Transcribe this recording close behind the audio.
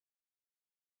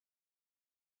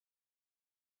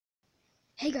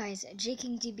Hey guys,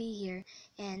 JKingTB here,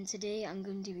 and today I'm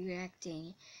going to be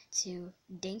reacting to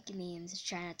Dank memes,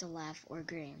 try not to laugh or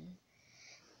grin.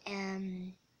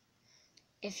 And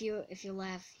if you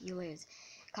laugh, you lose.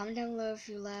 Comment down below if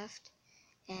you laughed,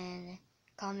 and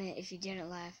comment if you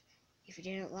didn't laugh. If you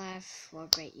didn't laugh, well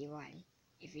great, you won.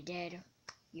 If you did,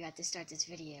 you have to start this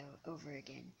video over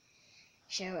again.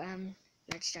 So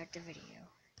let's start the video.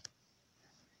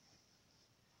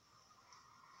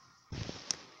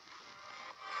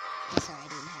 Sorry,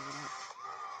 I didn't have it up.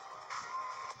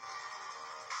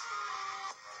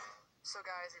 So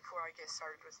guys, before I get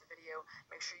started with the video,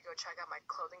 make sure you go check out my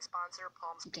clothing sponsor,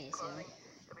 Palms Clothing.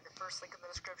 It'll be the first link in the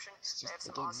description. They have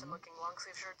some awesome looking long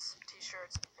sleeve shirts,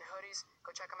 t-shirts, and hoodies.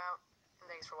 Go check them out,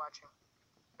 and thanks for watching.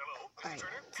 Hello, Mr.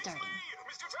 Turner? Starting.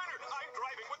 Mr. Turner, I'm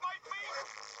driving with my feet!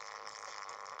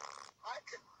 I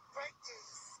could break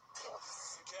these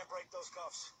cuffs. You can't break those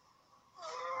cuffs. 6,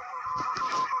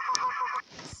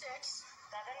 7, 1,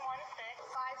 6,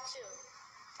 5, 2.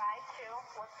 5, 2.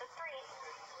 What's the 3?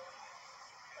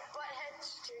 Butthead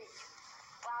Street.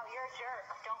 Wow, you're a jerk.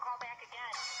 Don't call back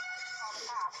again. Call the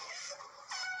cops.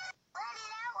 Let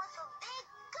it out with a big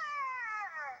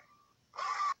grrr.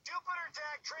 Jupiter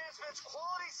Dank transmits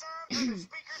quality sound to the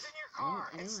speakers in your car.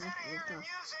 Instead of hearing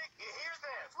music, you hear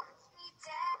this. Watch me,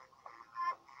 Dad.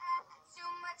 I have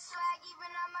too much swag, even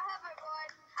on my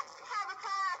hoverboard.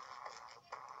 Hoverpod.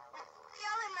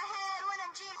 Yell in my head when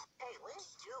I'm dreaming. Hey, what are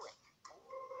you doing?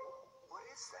 What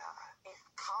is that? It's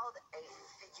called a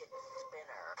fidget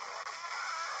spinner.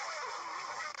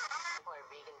 Or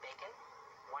vegan bacon,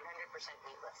 100%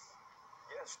 meatless.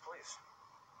 Yes, please.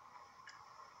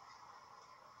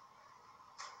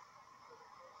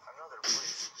 Another,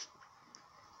 please.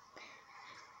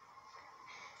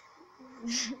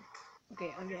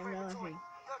 Okay, I'm not laughing.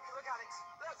 Look, Alex.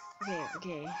 Look.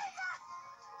 Okay.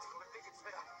 It's called a fidget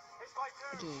spinner. It's my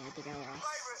turn. Okay, I think I lost.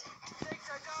 Favorite. Things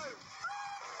I do.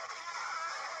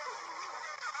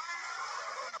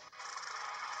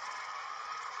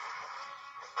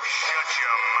 Shut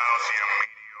your mouth, you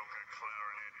mediocre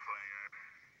clarinet player.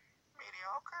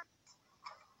 Mediocre?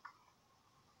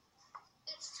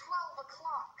 It's 12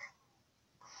 o'clock.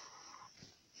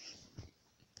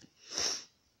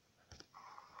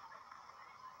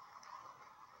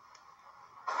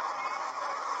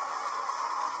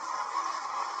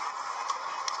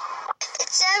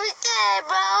 It's every day,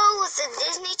 bro, with the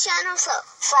Disney Channel show.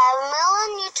 5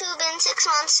 million YouTube in 6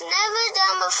 months, never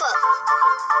done before.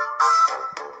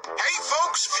 Hey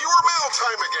folks, viewer mail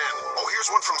time again. Oh, here's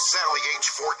one from Sally,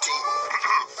 age 14.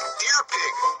 Dear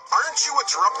Pig, aren't you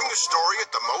interrupting the story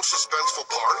at the most suspenseful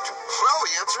part? Well,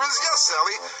 the answer is yes,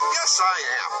 Sally. Yes, I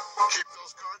am. Keep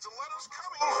those cards and letters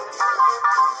coming.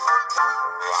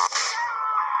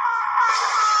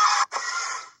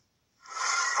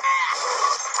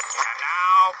 And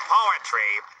now,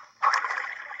 poetry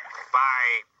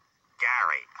by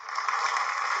Gary.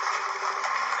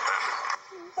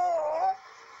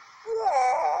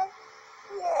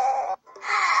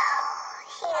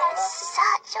 He has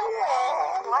such a way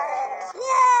with words.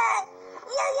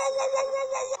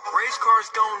 Race cars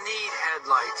don't need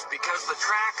headlights because the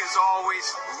track is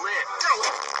always lit.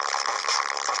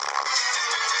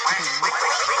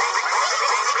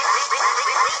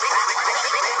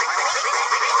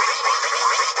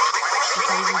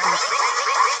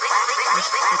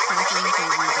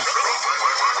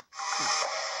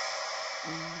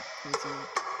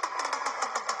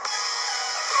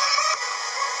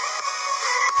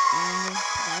 And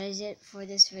that is it for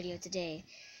this video today.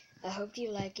 I hope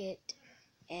you like it,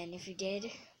 and if you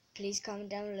did, please comment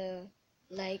down below,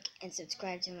 like, and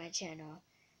subscribe to my channel.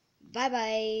 Bye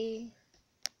bye.